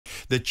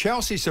The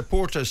Chelsea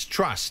Supporters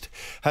Trust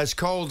has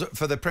called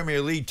for the Premier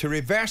League to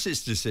reverse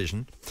its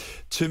decision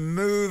to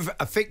move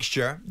a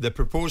fixture. The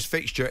proposed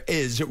fixture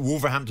is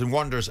Wolverhampton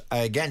Wanderers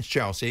against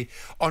Chelsea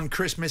on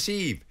Christmas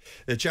Eve.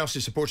 The Chelsea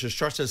Supporters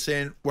Trust is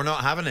saying we're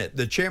not having it.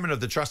 The chairman of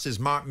the trust is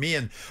Mark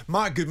Meehan.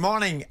 Mark, good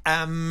morning.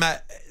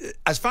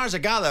 As far as I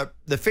gather,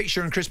 the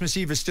fixture on Christmas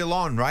Eve is still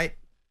on, right?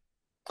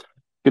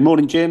 Good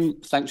morning,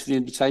 Jim. Thanks for the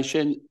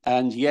invitation.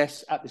 And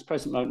yes, at this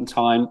present moment in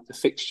time, the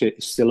fixture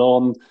is still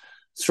on.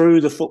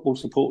 Through the Football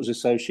Supporters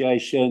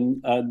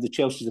Association, the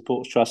Chelsea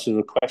Supporters Trust has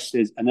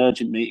requested an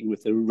urgent meeting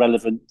with the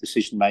relevant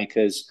decision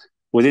makers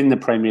within the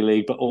Premier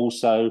League, but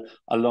also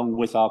along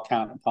with our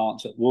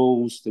counterparts at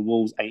Wolves, the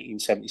Wolves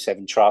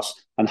 1877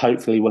 Trust, and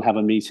hopefully we'll have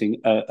a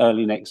meeting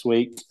early next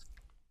week.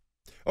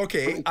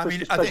 Okay, I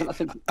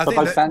think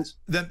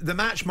the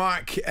match,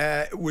 Mark,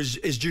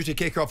 is due to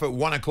kick off at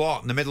 1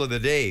 o'clock in the middle of the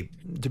day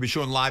to be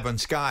shown live on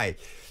Sky.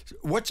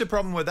 What's the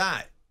problem with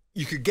that?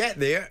 You could get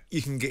there,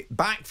 you can get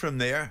back from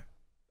there,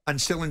 and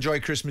still enjoy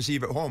Christmas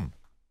Eve at home.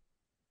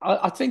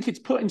 I think it's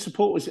putting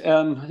supporters in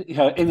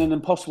an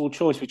impossible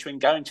choice between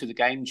going to the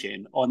game,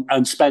 Jim,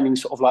 and spending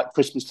sort of like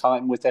Christmas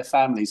time with their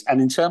families. And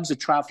in terms of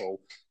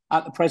travel,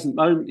 at the present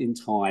moment in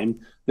time,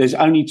 there's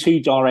only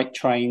 2 direct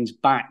trains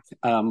back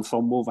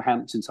from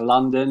Wolverhampton to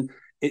London.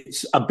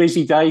 It's a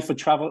busy day for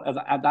travel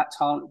at that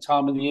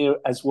time of the year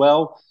as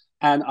well.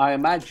 And I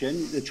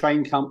imagine the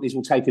train companies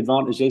will take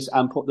advantage of this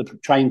and put the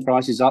train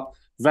prices up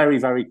very,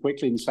 very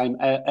quickly, the same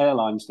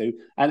airlines do.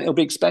 And it'll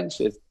be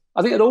expensive.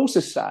 I think I'd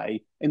also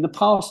say in the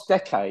past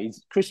decade,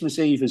 Christmas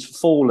Eve has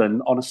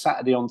fallen on a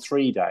Saturday on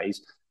 3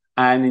 days,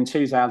 and in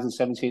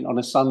 2017 on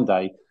a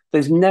Sunday.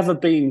 There's never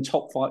been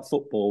top flight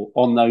football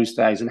on those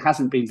days and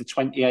hasn't been for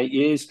 28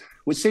 years,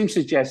 which seems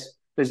to suggest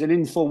there's an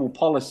informal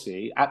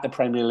policy at the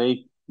Premier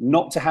League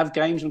not to have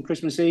games on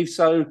Christmas Eve.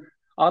 So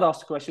I'd ask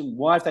the question,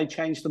 why have they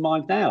changed their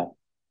mind now?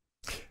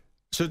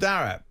 So,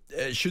 Darragh,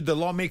 should the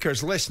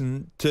lawmakers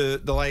listen to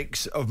the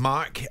likes of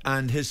Mark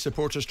and his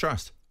Supporters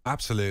Trust?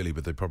 Absolutely,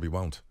 but they probably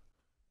won't.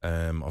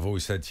 I've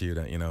always said to you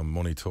that,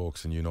 money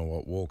talks and you know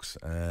what walks.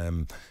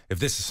 If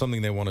this is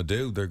something they want to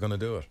do, they're going to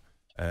do it.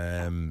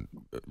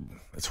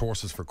 It's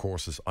horses for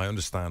courses. I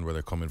understand where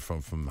they're coming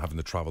from having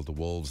to travel to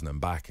Wolves and then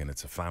back, and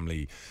it's a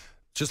family,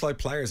 just like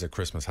players at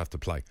Christmas have to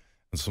play.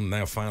 And some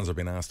now fans are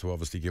being asked to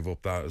obviously give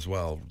up that as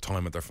well,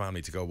 time with their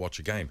family to go watch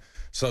a game.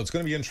 So it's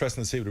going to be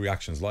interesting to see what the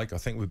reaction's like. I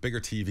think with bigger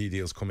TV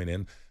deals coming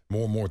in,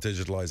 more and more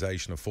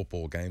digitalisation of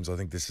football games, I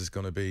think this is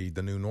going to be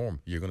the new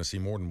norm. You're going to see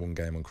more than one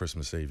game on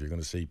Christmas Eve. You're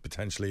going to see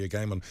potentially a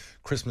game on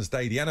Christmas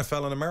Day. The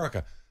NFL in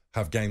America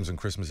have games on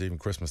Christmas Eve and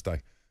Christmas Day.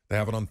 They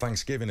have it on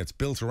Thanksgiving. It's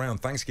built around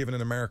Thanksgiving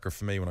in America.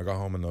 For me, when I go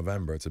home in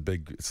November, it's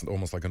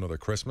almost like another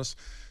Christmas.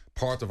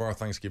 Part of our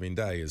Thanksgiving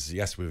Day is,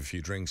 yes, we have a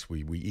few drinks,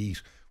 we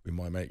eat, we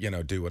might make,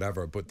 do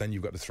whatever, but then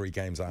you've got the 3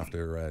 games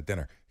after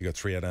dinner. You got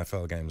 3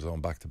 NFL games on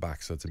back to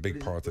back, so it's a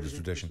big part of the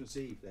tradition. Christmas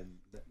Eve, then,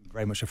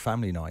 very much a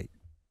family night.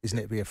 Isn't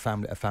it be a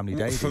family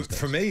day?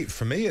 For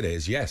me, it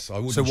is. Yes, I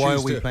would. So why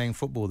are we playing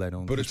football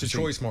then? But it's a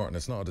choice, Martin.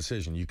 It's not a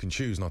decision. You can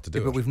choose not to do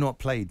it. But we've not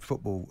played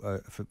football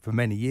for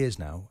many years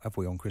now, have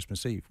we? On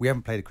Christmas Eve, we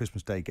haven't played a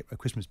Christmas Day.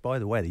 By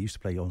the way, they used to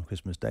play on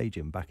Christmas Day,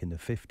 Jim, back in the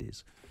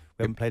 50s.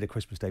 We haven't played a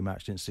Christmas Day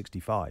match since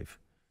 '65.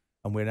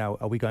 And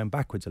are we going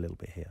backwards a little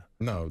bit here?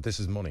 No, this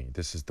is money.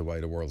 This is the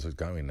way the world is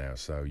going now.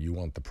 So you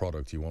want the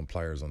product, you want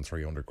players on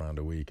 300 grand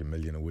a week, $1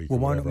 million a week. Well,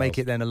 why not make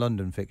it then a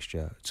London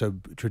fixture? So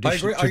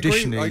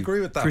traditionally, I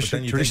agree with that.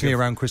 Traditionally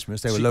around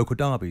Christmas, there were local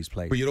derbies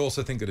played. But you'd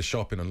also think of the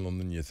shopping in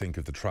London, you think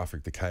of the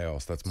traffic, the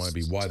chaos. That's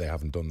maybe why they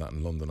haven't done that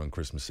in London on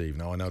Christmas Eve.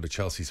 Now, I know the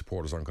Chelsea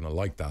supporters aren't going to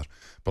like that,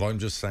 but I'm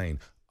just saying,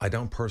 I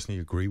don't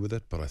personally agree with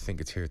it, but I think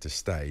it's here to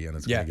stay, and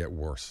it's going to get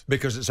worse.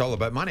 Because it's all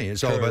about money.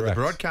 It's all about the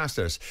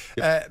broadcasters.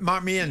 Yep.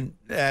 Mark Meehan,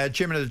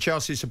 chairman of the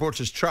Chelsea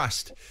Supporters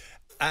Trust.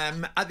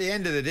 At the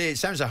end of the day, it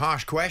sounds a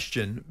harsh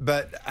question,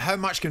 but how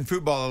much can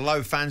football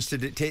allow fans to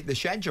dictate the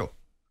schedule?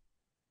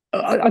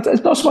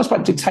 It's not so much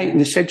about dictating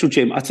the schedule,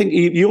 Jim. I think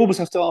you always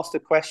have to ask the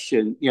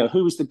question,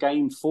 who is the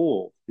game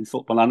for in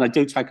football? And I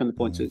do take on the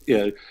point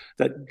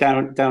that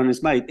Darren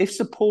has made. If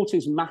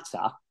supporters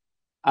matter,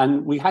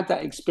 and we had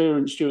that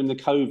experience during the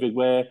COVID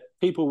where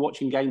people were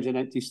watching games in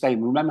empty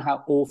stadium. Remember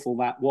how awful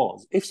that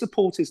was. If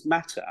supporters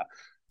matter,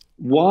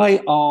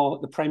 why are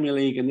the Premier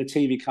League and the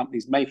TV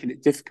companies making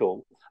it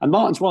difficult? And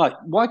Martin's right.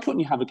 Why couldn't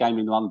you have a game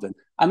in London?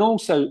 And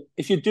also,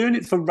 if you're doing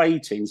it for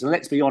ratings, and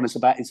let's be honest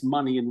about its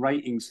money and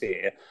ratings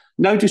here,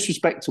 no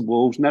disrespect to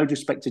Wolves, no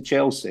disrespect to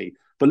Chelsea,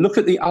 but look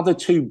at the other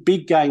 2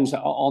 big games that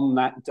are on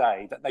that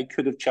day that they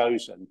could have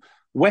chosen.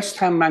 West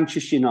Ham,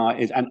 Manchester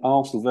United, and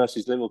Arsenal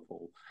versus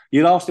Liverpool.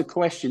 You'd ask the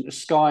question to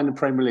Sky and the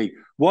Premier League,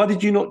 why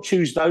did you not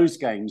choose those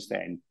games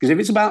then? Because if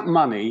it's about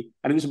money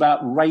and if it's about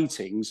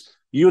ratings,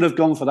 you would have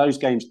gone for those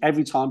games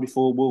every time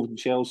before Wolves and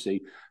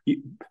Chelsea.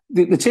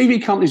 The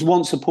TV companies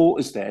want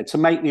supporters there to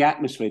make the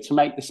atmosphere, to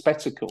make the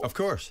spectacle. Of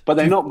course. But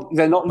they're not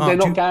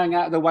going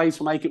out of their way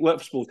to make it work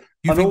for sport.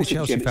 You think the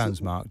Chelsea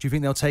fans, Mark, do you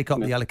think they'll take up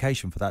the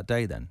allocation for that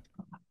day then?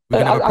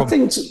 I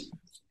think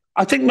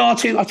I think,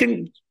 Martin,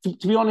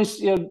 to be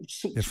honest, They'll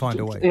find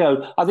a way.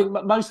 I think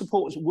most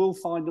supporters will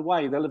find a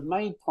way. They'll have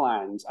made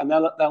plans and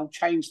they'll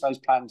change those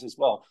plans as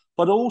well.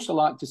 But I also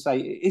like to say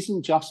it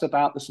isn't just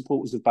about the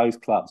supporters of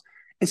both clubs.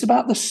 It's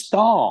about the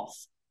staff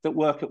that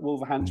work at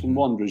Wolverhampton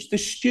Wanderers, the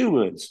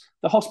stewards,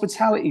 the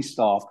hospitality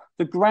staff,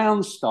 the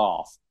ground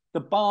staff, the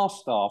bar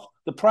staff,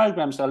 the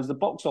programme sellers, the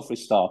box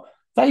office staff.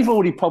 They've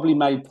already probably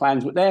made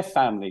plans with their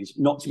families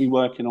not to be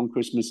working on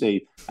Christmas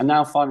Eve and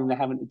now finding they're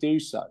having to do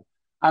so.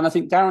 And I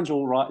think Darren's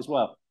all right as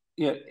well.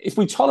 If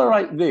we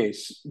tolerate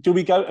this, do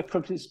we go to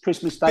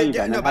Christmas Day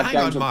then and have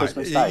games on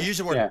Christmas Day? You use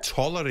the word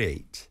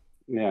tolerate.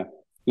 Yeah.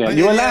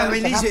 You allow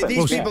it to happen.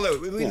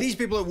 These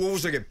people at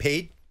Wolves that get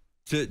paid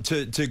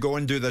to go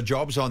and do their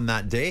jobs on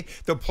that day,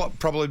 they'll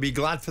probably be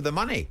glad for the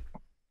money.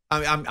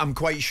 I'm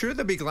quite sure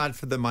they'll be glad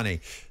for the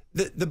money.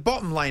 The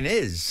bottom line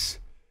is,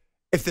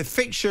 if the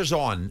fixture's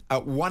on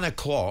at 1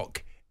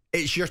 o'clock,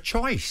 it's your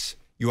choice.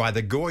 You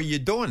either go or you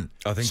don't.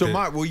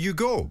 Mark, will you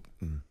go?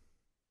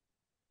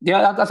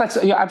 Yeah,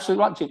 you're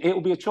absolutely right, Jim. It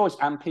will be a choice,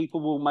 and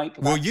people will make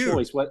that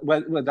choice where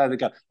they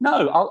go.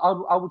 No,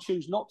 I will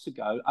choose not to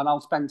go, and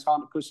I'll spend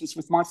time at Christmas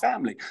with my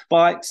family. But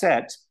I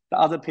accept that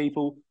other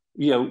people,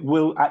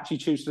 will actually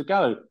choose to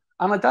go.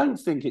 And I don't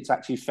think it's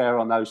actually fair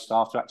on those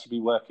staff to actually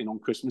be working on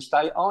Christmas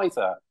Day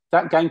either.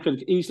 That game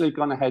could easily have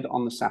gone ahead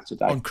on the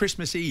Saturday. On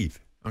Christmas Eve.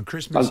 On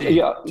Christmas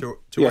Eve. To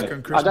work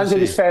on Christmas Eve. I don't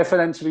think it's fair for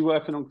them to be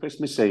working on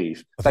Christmas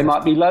Eve. They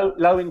might be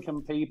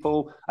low-income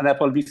people and they'll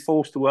probably be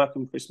forced to work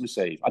on Christmas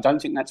Eve. I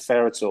don't think that's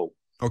fair at all.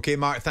 Okay,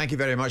 Mark, thank you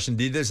very much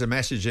indeed. There's a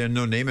message there,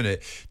 no name in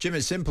it. Jim,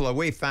 it's simple.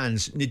 Away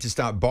fans need to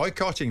start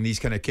boycotting these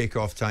kind of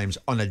kick-off times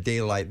on a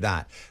day like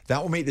that.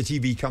 That will make the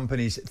TV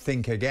companies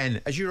think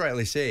again. As you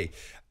rightly say,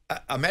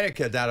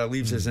 America, Darragh,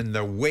 leaves us in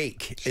their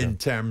wake in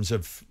terms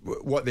of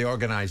what they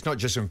organise, not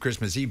just on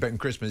Christmas Eve, but on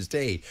Christmas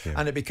Day. Yeah.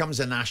 And it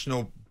becomes a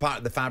national part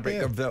of the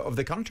fabric of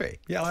the country.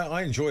 Yeah,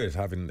 I enjoy it,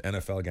 having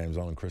NFL games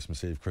on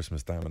Christmas Eve,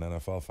 Christmas Day. I'm an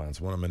NFL fan.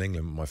 So when I'm in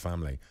England with my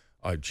family,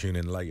 I tune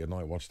in late at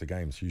night, watch the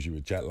games, usually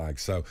with jet lag.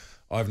 So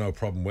I have no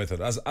problem with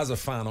it. As a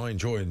fan, I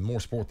enjoy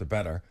more sport the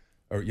better.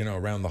 Or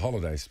around the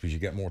holidays, because you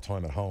get more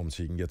time at home,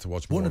 so you can get to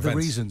watch more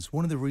events.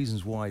 One of the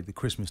reasons why the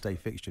Christmas Day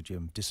fixture,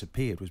 Jim,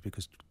 disappeared was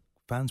because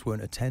fans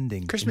weren't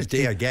attending. Christmas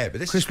Day I get, but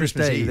this Christmas is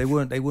Christmas Day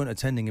Eve. they weren't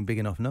attending in big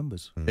enough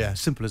numbers. Yeah,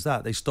 simple as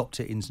that. They stopped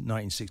it in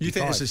 1965. You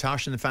think this is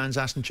harsh on the fans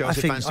asking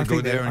Chelsea fans to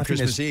go there on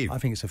Christmas Eve? I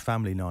think it's a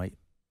family night.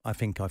 I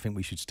think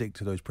we should stick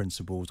to those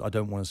principles. I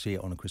don't want to see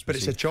it on a Christmas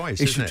Eve. But it's a choice,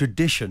 it's a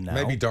tradition now.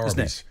 Maybe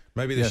derbies.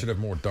 Maybe they should have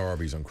more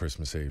derbies on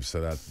Christmas Eve so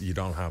that you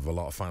don't have a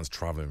lot of fans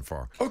travelling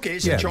far. Okay,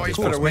 it's a choice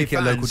for away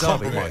fans.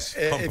 Compromise.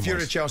 If you're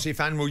a Chelsea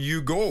fan, will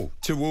you go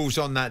to Wolves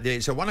on that day?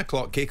 It's a 1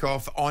 o'clock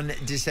kickoff on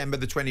December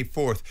the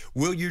 24th.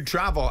 Will you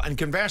travel? And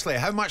conversely,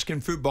 how much can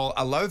football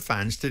allow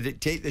fans to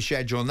dictate the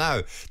schedule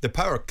now? The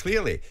power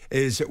clearly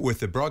is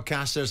with the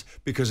broadcasters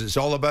because it's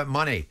all about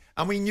money.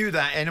 And we knew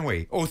that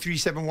anyway.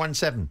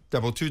 03717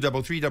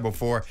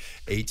 223344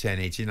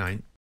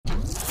 81089.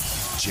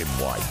 Jim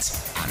White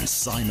and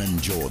Simon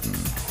Jordan.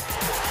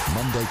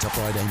 Monday to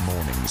Friday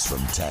mornings from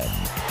 10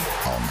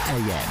 on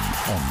AM,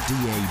 on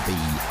DAB,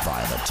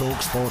 via the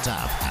talkSPORT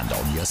app and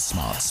on your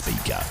smart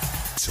speaker.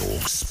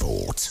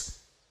 talkSPORT.